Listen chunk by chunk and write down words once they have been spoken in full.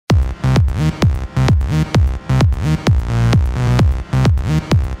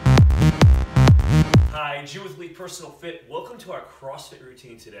Personal Fit. Welcome to our CrossFit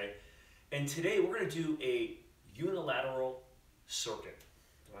routine today. And today we're going to do a unilateral circuit.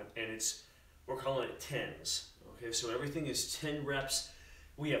 Right? And we're calling it tens. Okay, so everything is 10 reps.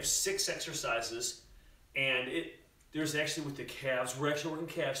 We have 6 exercises, and there's actually with the calves, we're actually working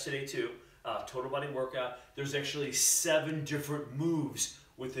calves today too, total body workout. There's actually 7 different moves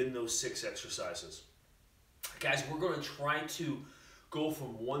within those 6 exercises. Guys, we're going to try to go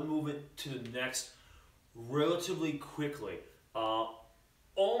from one movement to the next relatively quickly,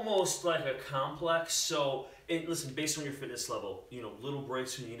 almost like a complex. So, listen, based on your fitness level, little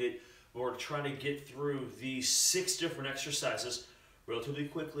breaks when you need it. We're trying to get through these 6 different exercises relatively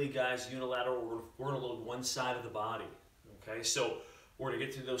quickly, guys. Unilateral, we're going to load one side of the body. Okay, so we're going to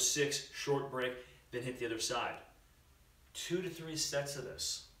get through those 6, short break, then hit the other side. 2 to 3 sets of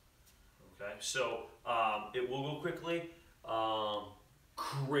this. Okay, so it will go quickly.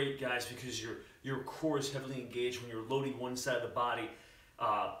 Great, guys, because your core is heavily engaged when you're loading one side of the body.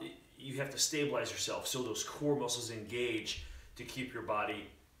 You have to stabilize yourself so those core muscles engage to keep your body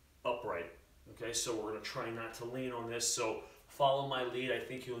upright. Okay, so we're going to try not to lean on this. So follow my lead. I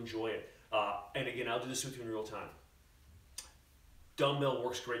think you'll enjoy it. And again, I'll do this with you in real time. Dumbbell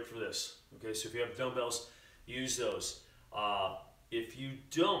works great for this. Okay, so if you have dumbbells, use those. If you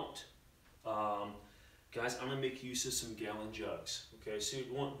don't, guys, I'm going to make use of some gallon jugs. Okay, so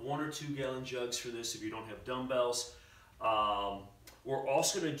you want 1 or 2 gallon jugs for this if you don't have dumbbells. We're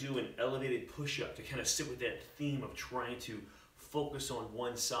also going to do an elevated push-up to kind of stick with that theme of trying to focus on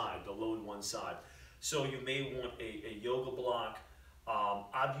one side, to load one side. So you may want a yoga block.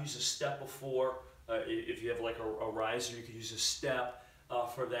 I've used a step before. If you have like a riser, you could use a step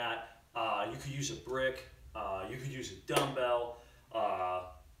for that. You could use a brick. You could use a dumbbell.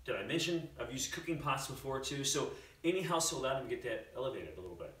 Did I mention I've used cooking pots before too? So any household item, get that elevated a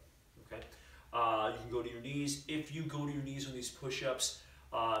little bit. Okay. You can go to your knees. If you go to your knees on these push-ups,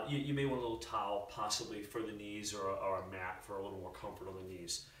 you may want a little towel possibly for the knees, or a mat for a little more comfort on the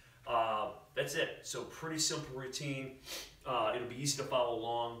knees. That's it. So pretty simple routine. It'll be easy to follow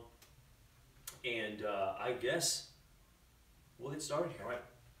along. And I guess we'll get started here. All right.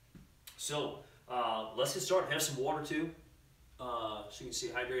 So let's get started. Have some water too, so you can stay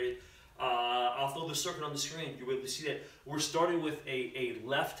hydrated. I'll throw the circuit on the screen. You'll be able to see that. We're starting with a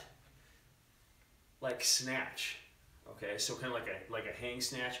left snatch. Okay, so kind of like a hang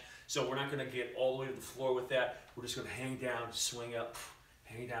snatch. So we're not going to get all the way to the floor with that. We're just going to hang down, swing up,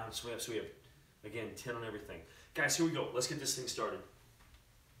 hang down, swing up. So we have, again, 10 on everything. Guys, here we go. Let's get this thing started.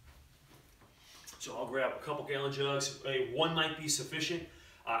 So I'll grab a couple gallon jugs. 1 might be sufficient.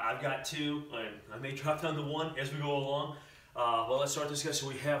 I've got 2, and I may drop down to 1 as we go along. Well, let's start this, guys. So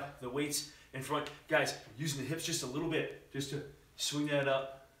we have the weights in front. Guys, using the hips just a little bit, just to swing that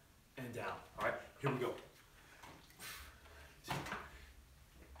up and down. All right, here we go.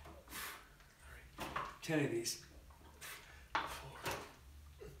 10 of these. 4,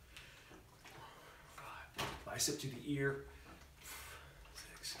 5. Bicep to the ear.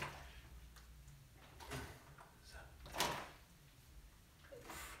 6. 7. 8.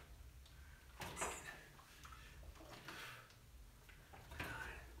 9.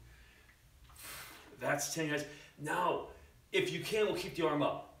 That's 10, guys. Now, if you can, we'll keep the arm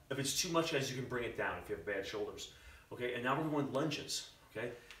up. If it's too much, guys, you can bring it down if you have bad shoulders. Okay, and now we're going lunges.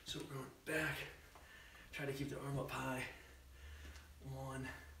 Okay, so we're going back. Try to keep the arm up high. 1.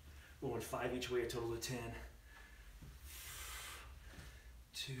 We're going 5 each way, a total of 10.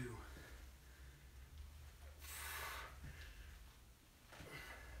 2.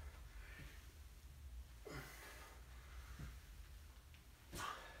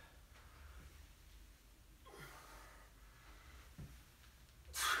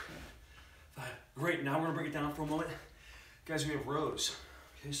 5. Great, now we're going to bring it down for a moment. Guys, we have rows.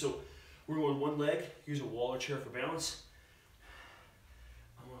 Okay, so we're going 1 leg, use a wall or chair for balance.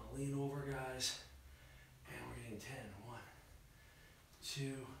 I'm going to lean over, guys, and we're getting 10. 1, 2,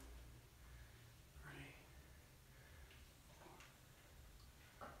 3,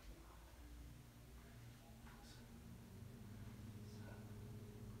 4,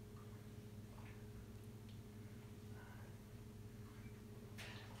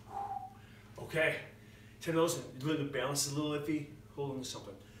 5. Okay, 10 of those, the balance is a little iffy, hold on to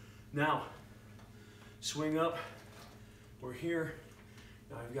something. Now, swing up, we're here.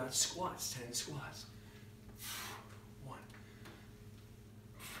 Now I've got squats, 10 squats. 1,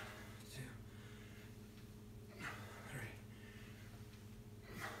 2, 3,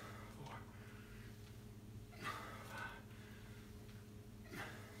 4, 5,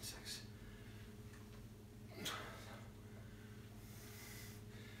 6, 7,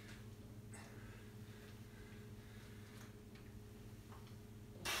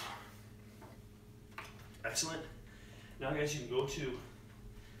 Excellent. Now guys, you can go to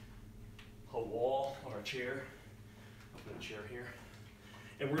a wall or a chair. I'll put a chair here.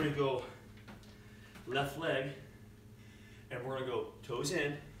 And we're gonna go left leg, and we're gonna go toes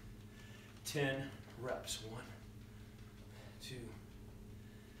in, 10 reps. 1, 2,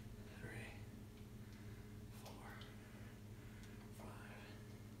 3, 4, 5,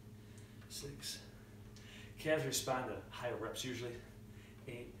 6. Calves respond to higher reps usually.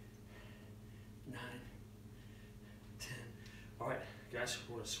 8, 9, 10. All right, guys,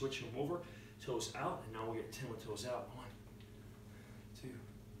 we're gonna switch them over. Toes out, and now we'll get 10 with toes out. 1, 2,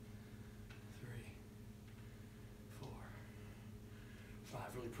 3, 4,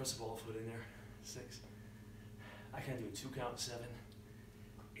 5. Really press the ball foot in there. 6. I can do a 2 count. 7,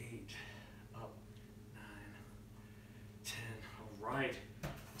 8, up, 9, 10. All right,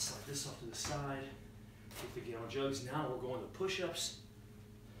 let's slide this off to the side. Take the gallon jugs. Now we're going to push-ups.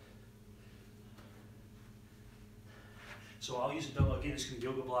 So I'll use a dumbbell. Again, it's going to be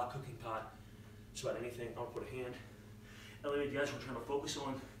yoga block, cooking pot, just about anything. I'll put a hand. Elevated, guys, we're trying to focus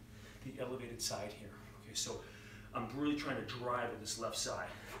on the elevated side here. Okay, so I'm really trying to drive at this left side.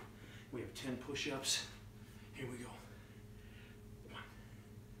 We have 10 push-ups. Here we go. 1,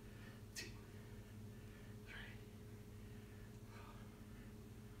 2, 3.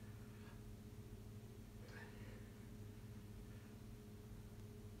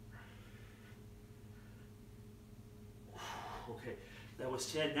 Okay, that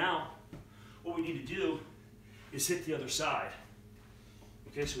was 10. Now, what we need to do is hit the other side.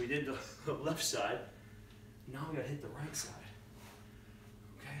 Okay, so we did the left side. Now we gotta hit the right side.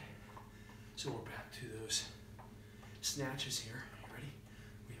 Okay, so we're back to those snatches here. You ready?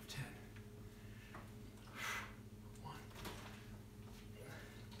 We have 10. 1,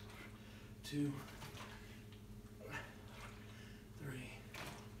 2, 3.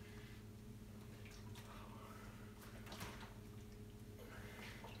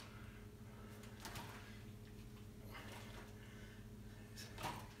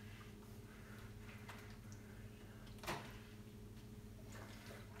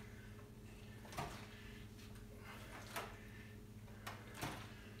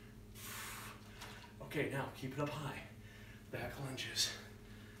 Okay, now keep it up high. Back lunges.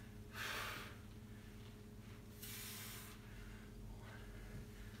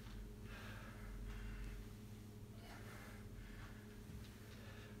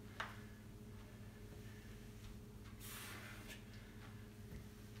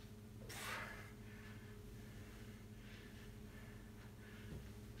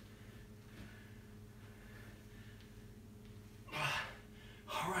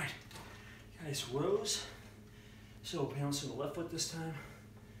 All right. Nice rows. So bounce on the left foot this time.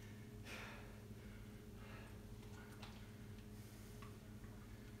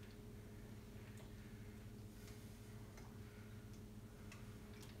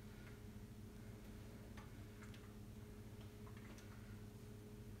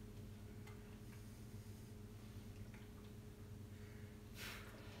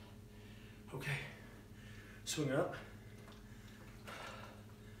 Okay. Swing it up.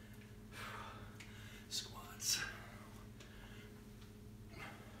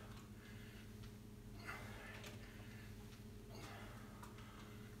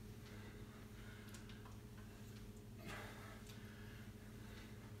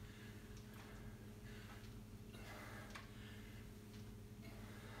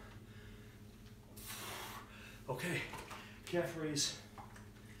 Okay, calf raise,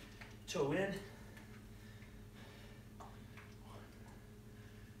 toe in. 1, 2,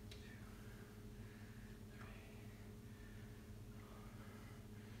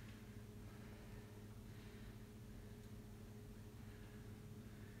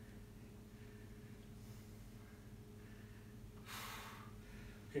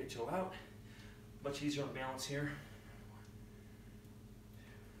 3. Okay, toe out. Much easier on balance here. 1,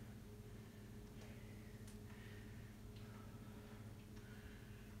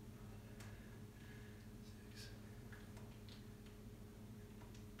 2.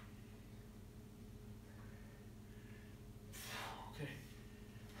 Okay.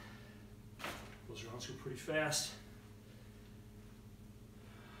 Those rounds go pretty fast.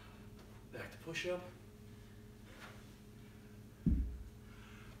 Back to push-up.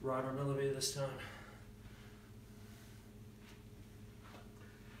 Right arm elevated this time.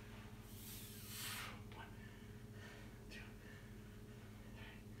 1, 2,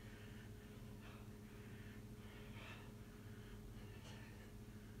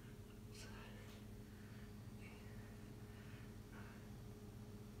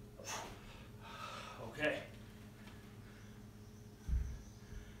 3. Okay.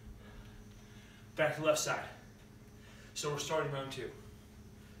 Back to left side. So we're starting round 2.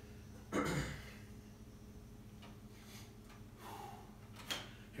 Here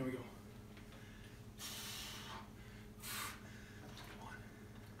we go. 1,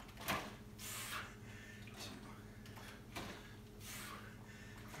 2,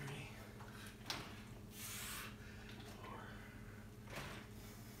 3,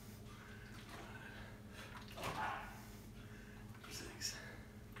 4, 6, 7,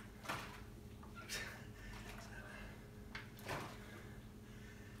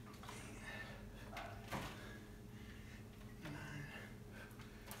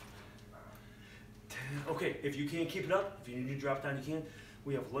 okay, if you can't keep it up, if you need to drop down, you can.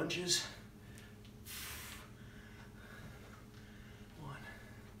 We have lunges. 1,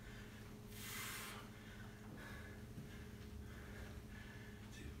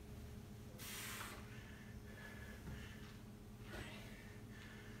 2, 3.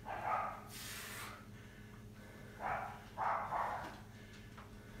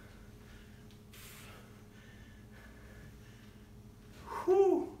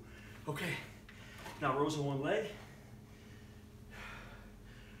 Whew. Okay. Now rows on one leg.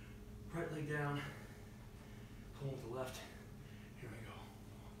 Right leg down. Pull with the left. Here we go.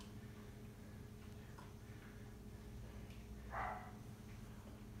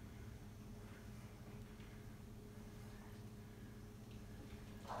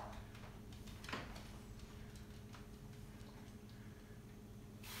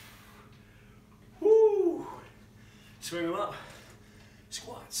 Woo! Swing them up.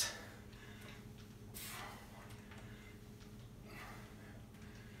 Squats.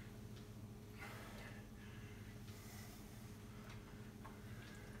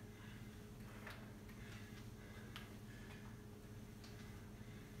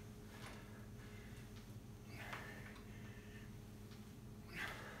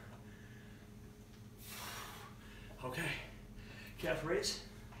 Okay, calf raise,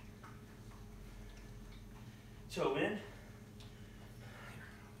 toe in.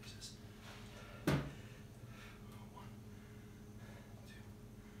 1,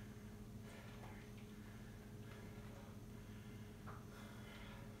 2,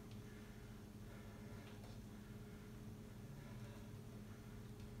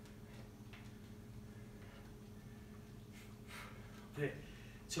 3. Okay,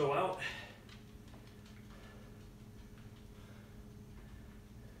 toe out.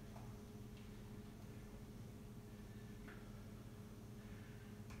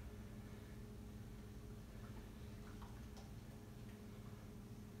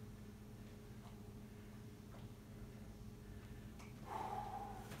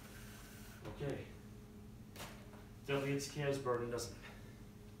 Okay. Definitely gets calves burning, doesn't it?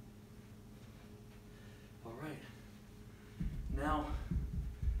 All right. Now,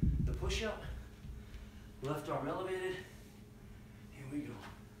 the push-up, left arm elevated. Here we go.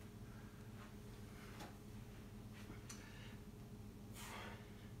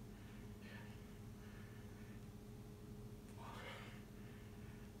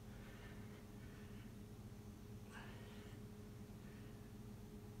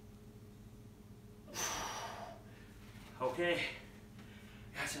 Okay,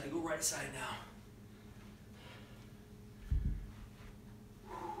 guys, gonna go right side now.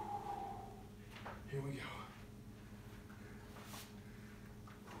 Here we go.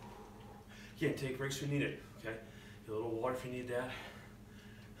 Again, take breaks if you need it, okay? Get a little water if you need that.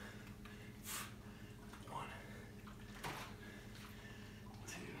 1,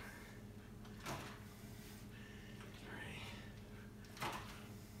 2, 3,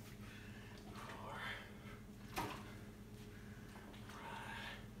 4, 5,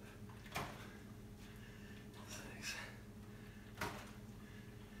 6,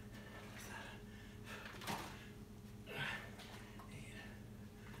 7, 8.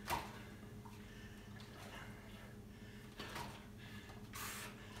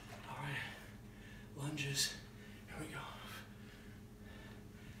 All right, lunges. Here we go.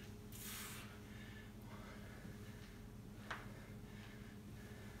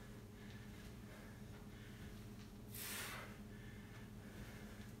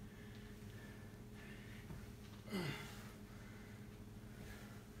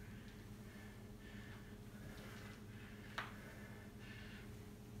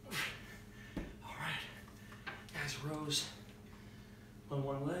 All right, guys, rows on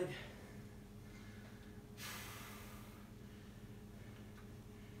one leg.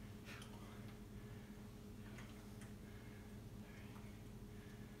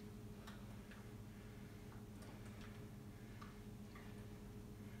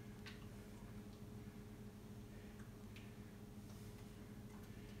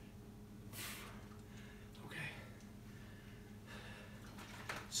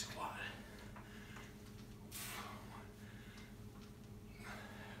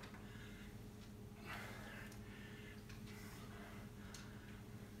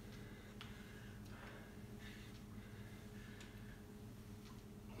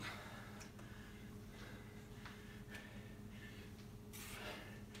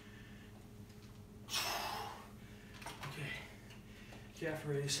 calf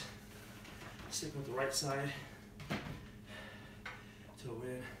raise. Stick with the right side. Toe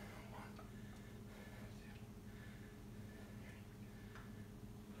in.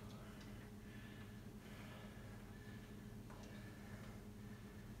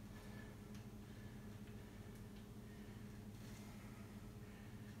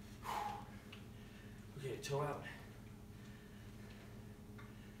 Okay, toe out.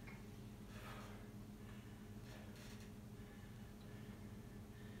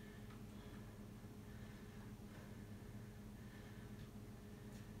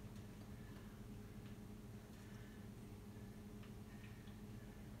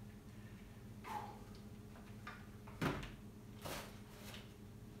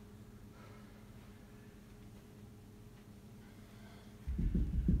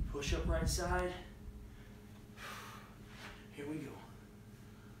 Push up right side. Here we go.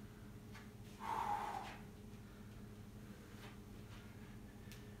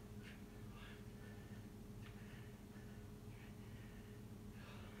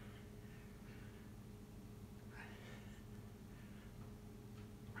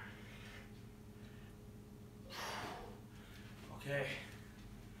 Okay.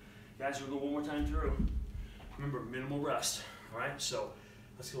 Guys, we'll go one more time through. Remember, minimal rest. All right, so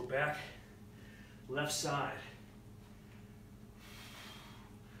let's go back. Left side.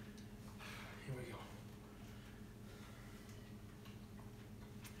 Here we go.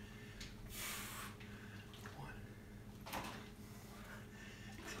 One,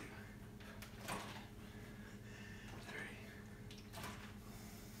 two, three.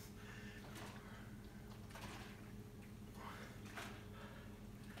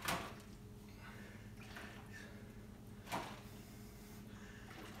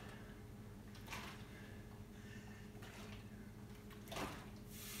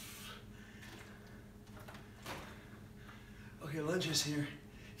 Okay, lunges here.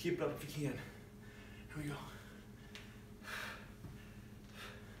 Keep it up if you can. Here we go.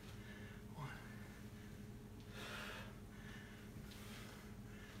 One.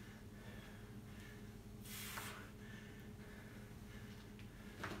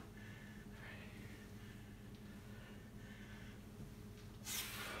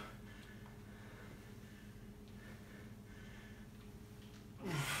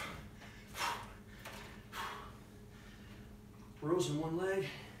 Rows in one leg.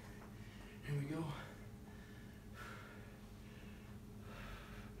 Here we go.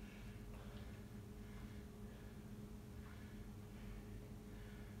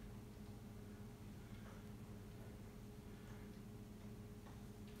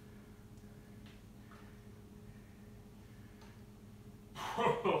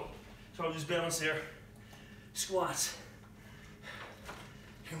 So I'll just balance there. Squats.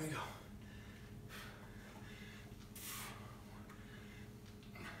 Here we go.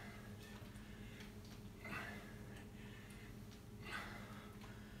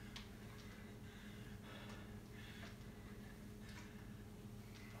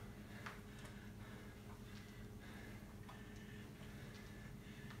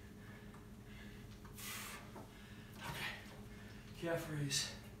 Calf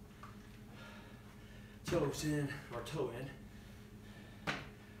raise, toes in, or toe in.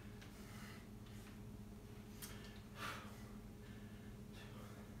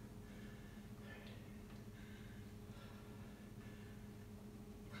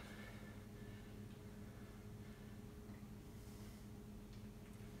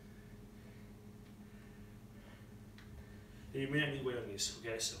 You may not need weight on these,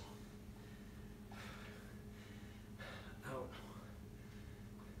 okay? So, out.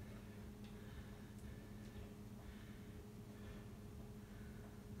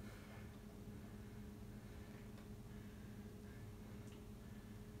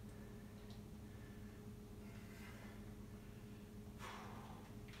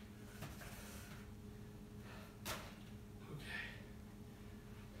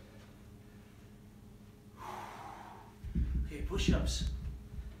 Okay, push-ups.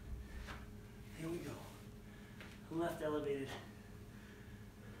 Here we go. Left elevated.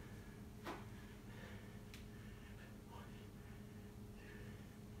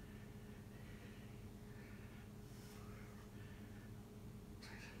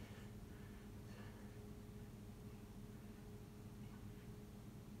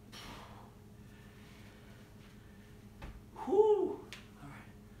 Whew. All right.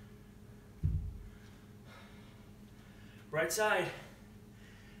 Right side.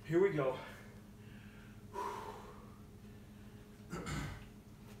 Here we go. Get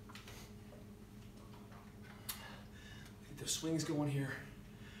the swings going here.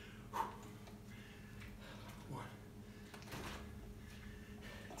 One,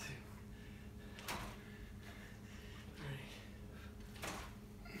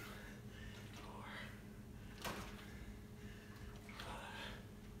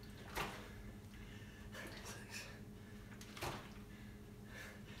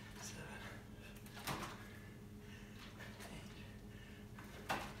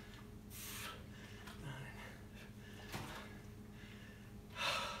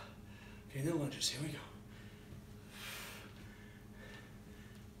 and then lunges. Here we go.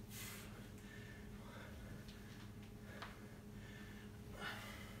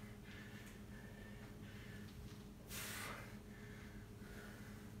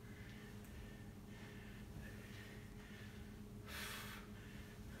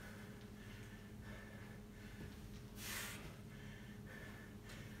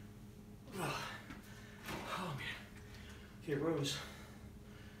 Oh man. Okay, rows.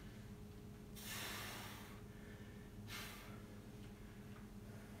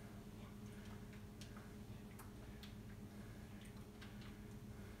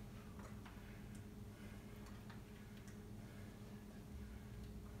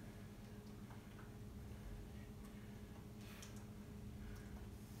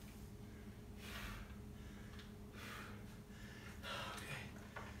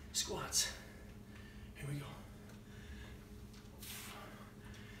 Squats. Here we go.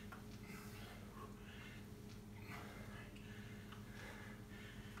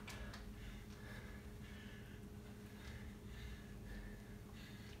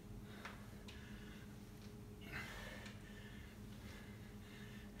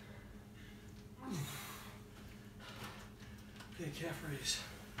 Okay, calf raise.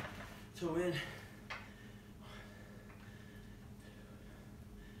 Toe in.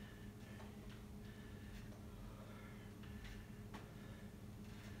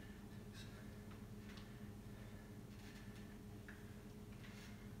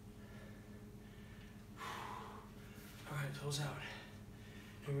 All right, toes out.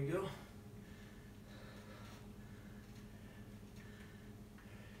 Here we go.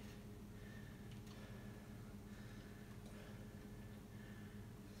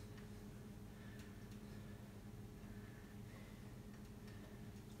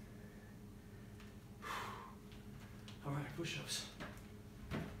 All right, push-ups.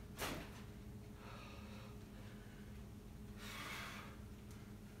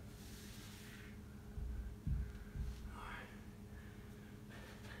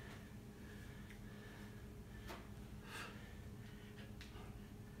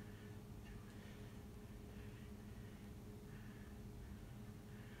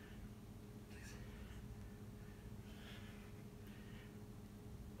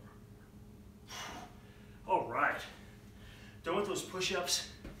 All right, done with those push-ups.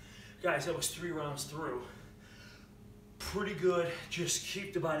 Guys, that was 3 rounds through. Pretty good, just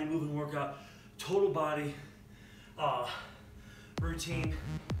keep the body moving workout. Total body routine,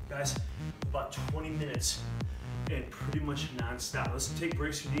 guys, about 20 minutes and pretty much non-stop. Let's take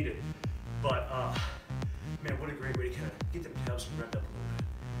breaks if needed. But man, what a great way to kind of get them calves revved up a little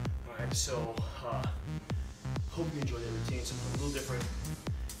bit. All right, so hope you enjoyed that routine, something a little different.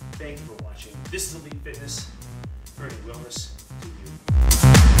 Thank you for watching. This is Elite Fitness for any wellness.